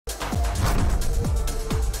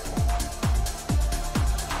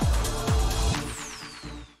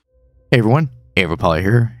Hey everyone, Poly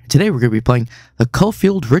here. Today we're going to be playing the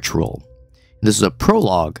Cullfield Ritual. This is a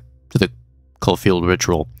prologue to the Cullfield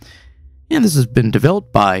Ritual. And this has been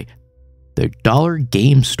developed by the Dollar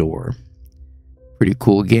Game Store. Pretty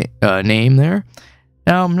cool name there.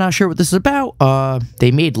 Now, I'm not sure what this is about.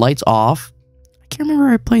 They made Lights Off. I can't remember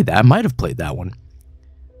where I played that. I might have played that one.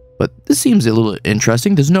 But this seems a little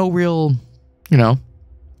interesting. There's no real,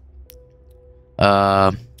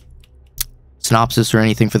 synopsis or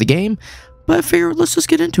anything for the game, but I figured let's just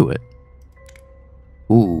get into it.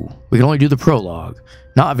 Ooh, we can only do the prologue.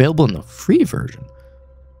 Not available in the free version.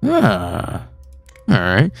 Alright.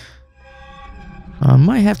 I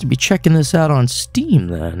might have to be checking this out on Steam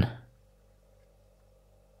then.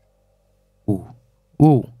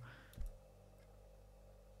 Ooh.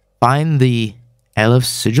 Find the Aleph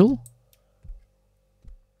Sigil?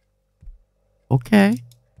 Okay.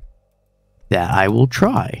 That I will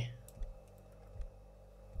try.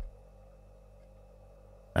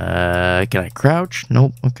 Can I crouch?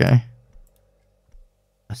 Nope, okay.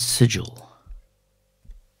 A sigil.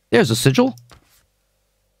 There's a sigil.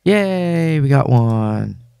 Yay, we got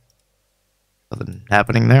one. Nothing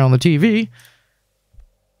happening there on the TV.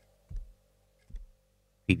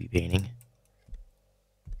 BB painting.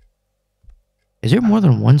 Is there more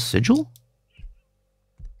than one sigil?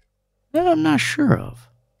 That I'm not sure of.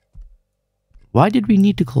 Why did we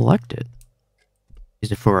need to collect it?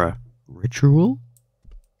 Is it for a ritual?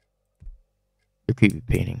 The creepy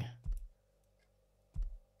painting.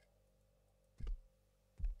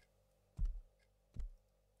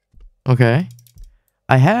 Okay.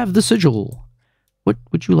 I have the sigil. What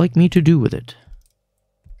would you like me to do with it?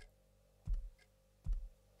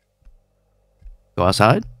 Go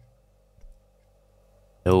outside?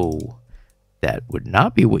 No. That would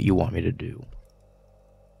not be what you want me to do.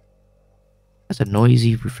 That's a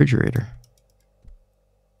noisy refrigerator.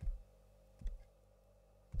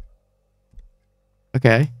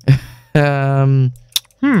 Okay.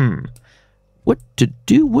 What to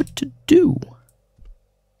do?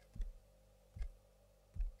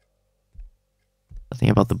 Nothing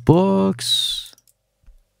about the books.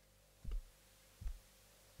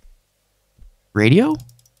 Radio?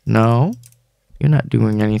 No. You're not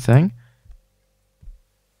doing anything.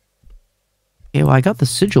 Okay, well, I got the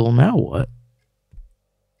sigil. Now what?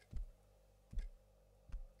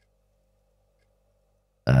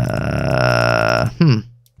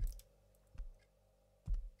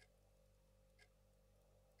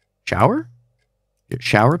 Shower? Is it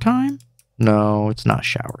shower time? No, it's not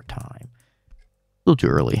shower time. A little too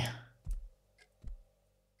early.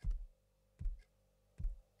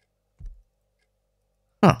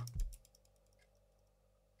 Huh.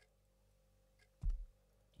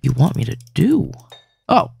 You want me to do?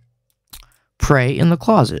 Oh. Pray in the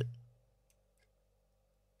closet.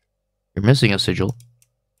 You're missing a sigil.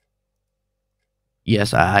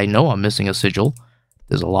 Yes, I know I'm missing a sigil.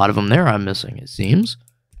 There's a lot of them there I'm missing, it seems.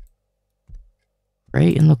 Pray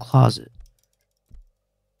in the closet.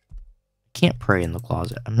 I can't pray in the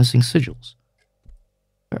closet. I'm missing sigils.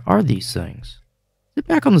 Where are these things? Is it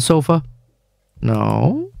back on the sofa?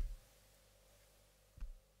 No.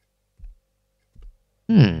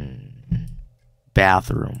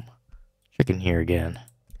 Bathroom. Check in here again.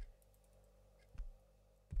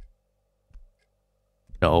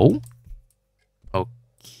 No.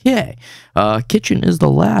 Okay. Kitchen is the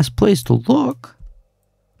last place to look.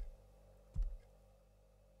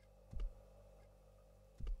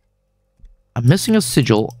 I'm missing a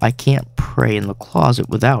sigil. I can't pray in the closet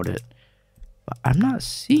without it. But I'm not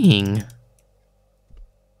seeing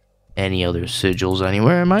any other sigils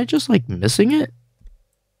anywhere. Am I just, like, missing it?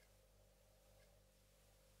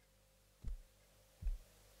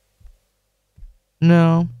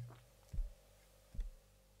 No.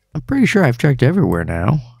 I'm pretty sure I've checked everywhere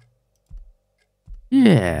now.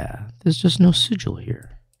 Yeah, there's just no sigil here.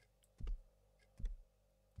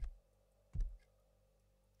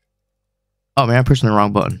 Oh man, I'm pushing the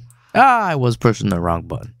wrong button. I was pushing the wrong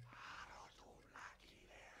button.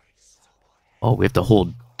 Oh, we have to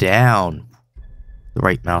hold down the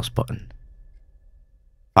right mouse button.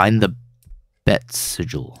 Find the bet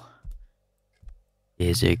sigil.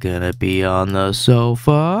 Is it gonna be on the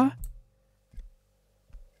sofa?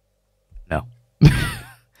 No. I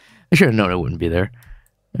should have known it wouldn't be there.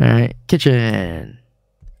 Alright, kitchen.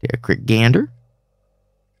 Take a quick gander.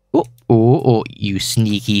 Oh, you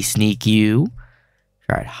sneaky sneak you.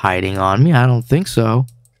 Tried hiding on me? I don't think so.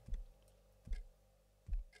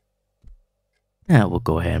 Now we'll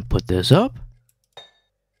go ahead and put this up.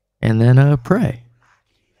 And then pray.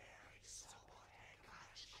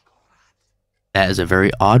 That is a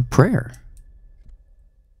very odd prayer.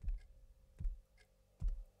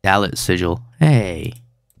 Ballot sigil. Hey.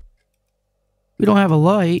 We don't have a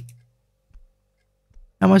light.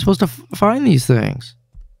 How am I supposed to find these things?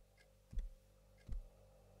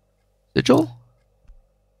 Sigil?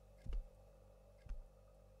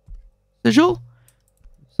 Sigil?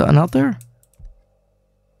 Something out there?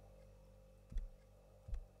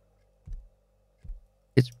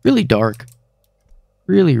 It's really dark.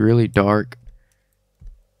 Really, really dark.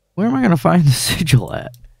 Where am I going to find the sigil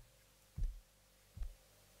at?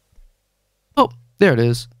 Oh, there it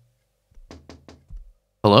is.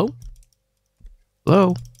 Hello?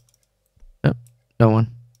 Hello? Yep, no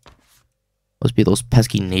one. Must be those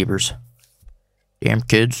pesky neighbors. Damn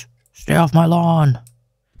kids, stay off my lawn.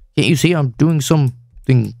 Can't you see I'm doing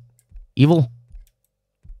something evil?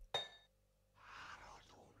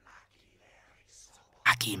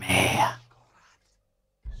 Akime.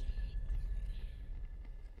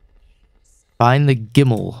 Find the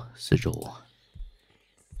Gimel sigil.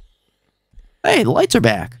 Hey, the lights are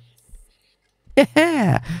back.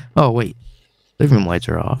 Yeah. Oh, wait. Living room lights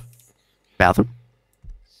are off. Bathroom.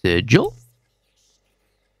 Sigil.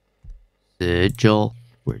 Sigil.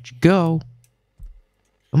 Where'd you go?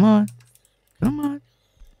 Come on. Come on.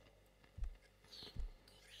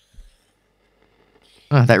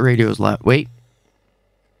 Oh, that radio is loud. Wait.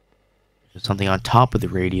 There's something on top of the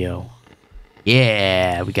radio.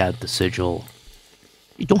 Yeah, we got the sigil.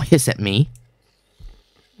 You don't hiss at me.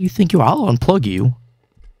 You think I'll unplug you.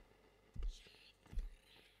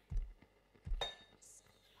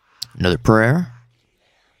 Another prayer.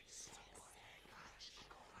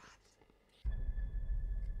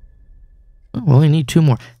 Oh, we only need 2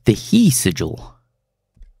 more. The he sigil.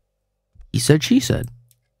 He said, she said.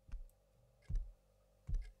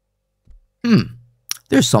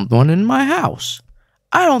 There's someone in my house.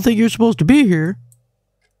 I don't think you're supposed to be here.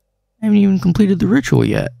 I haven't even completed the ritual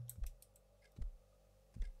yet.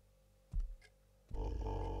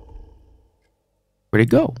 Where'd it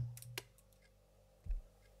go?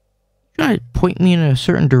 Trying to point me in a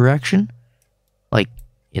certain direction? Like,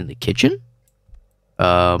 in the kitchen?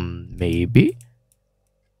 Maybe?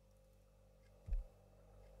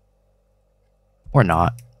 Or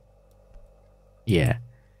not. Yeah.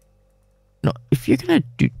 No, if you're gonna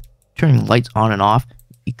do turning lights on and off,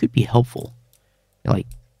 it could be helpful. Like,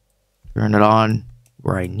 turn it on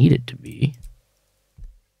where I need it to be.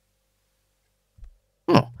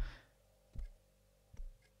 Oh.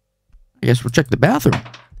 I guess we'll check the bathroom.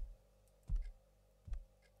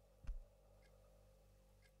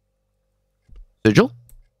 Sigil?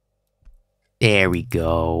 There we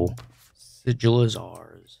go. Sigil is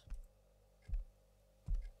ours.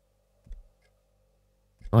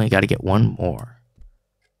 Only got to get 1 more.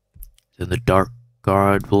 Then the dark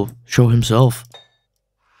guard will show himself.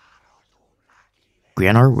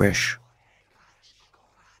 Grant our wish.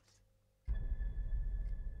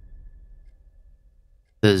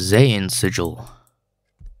 The Zayn sigil.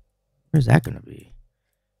 Where's that going to be?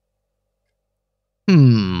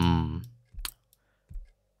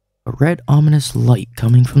 A red ominous light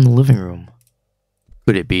coming from the living room.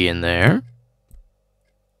 Could it be in there?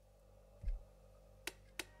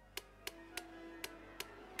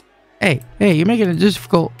 Hey, you're making it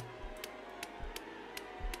difficult.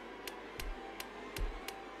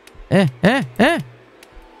 I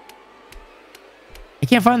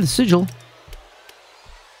can't find the sigil.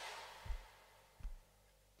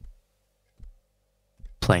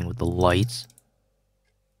 Playing with the lights.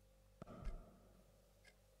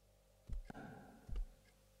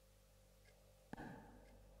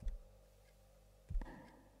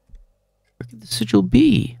 Where could the sigil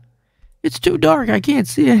be? It's too dark. I can't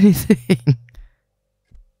see anything.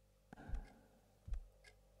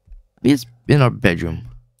 It's in our bedroom.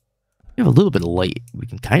 We have a little bit of light we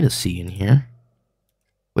can kind of see in here.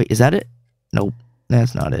 Wait, is that it? Nope,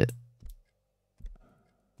 that's not it.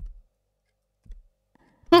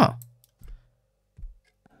 Huh.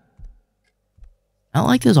 Not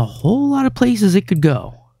like there's a whole lot of places it could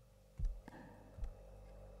go.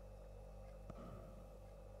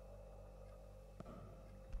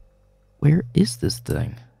 Where is this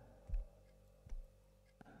thing?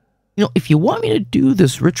 You know, if you want me to do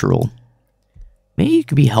this ritual, maybe it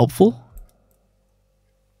could be helpful.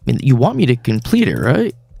 I mean, you want me to complete it,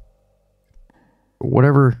 right? Or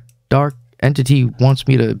whatever dark entity wants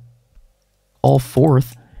me to call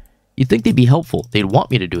forth. You'd think they'd be helpful. They'd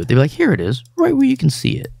want me to do it. They'd be like, here it is, right where you can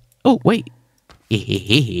see it. Oh, wait.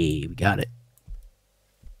 Hey, we got it.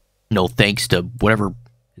 No thanks to whatever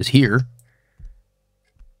is here.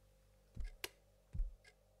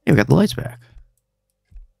 Hey, we got the lights back.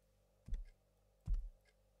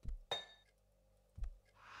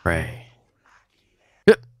 Pray.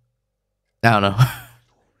 Yep. I don't know.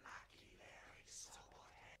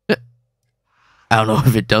 I don't know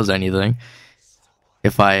if it does anything.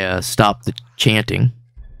 If I stop the chanting.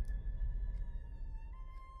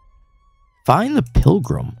 Find the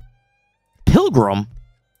pilgrim. Pilgrim?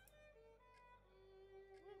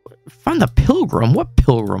 Find the pilgrim? What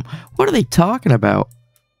pilgrim? What are they talking about?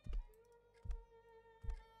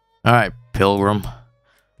 Alright, pilgrim.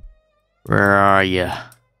 Where are you?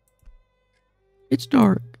 It's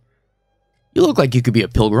dark. You look like you could be a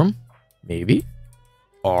pilgrim. Maybe.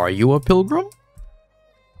 Are you a pilgrim?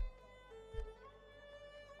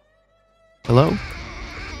 Hello?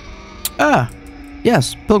 Ah,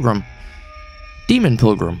 yes, pilgrim. Demon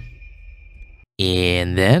pilgrim.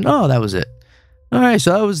 And then, oh, that was it. Alright,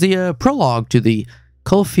 so that was the prologue to the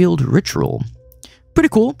Cullfield Ritual. Pretty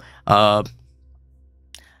cool. I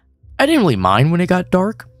didn't really mind when it got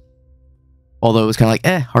dark. Although it was kind of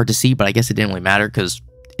like, hard to see, but I guess it didn't really matter because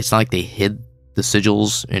it's not like they hid the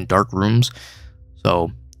sigils in dark rooms.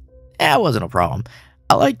 So, it wasn't a problem.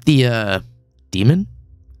 I like the demon.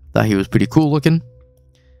 Thought he was pretty cool looking.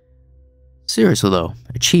 Seriously though,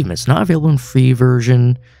 achievements not available in free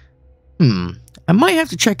version. I might have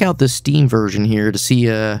to check out the Steam version here to see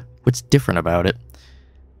what's different about it.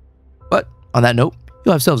 But on that note,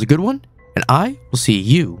 you'll have yourselves a good one, and I will see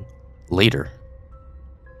you later.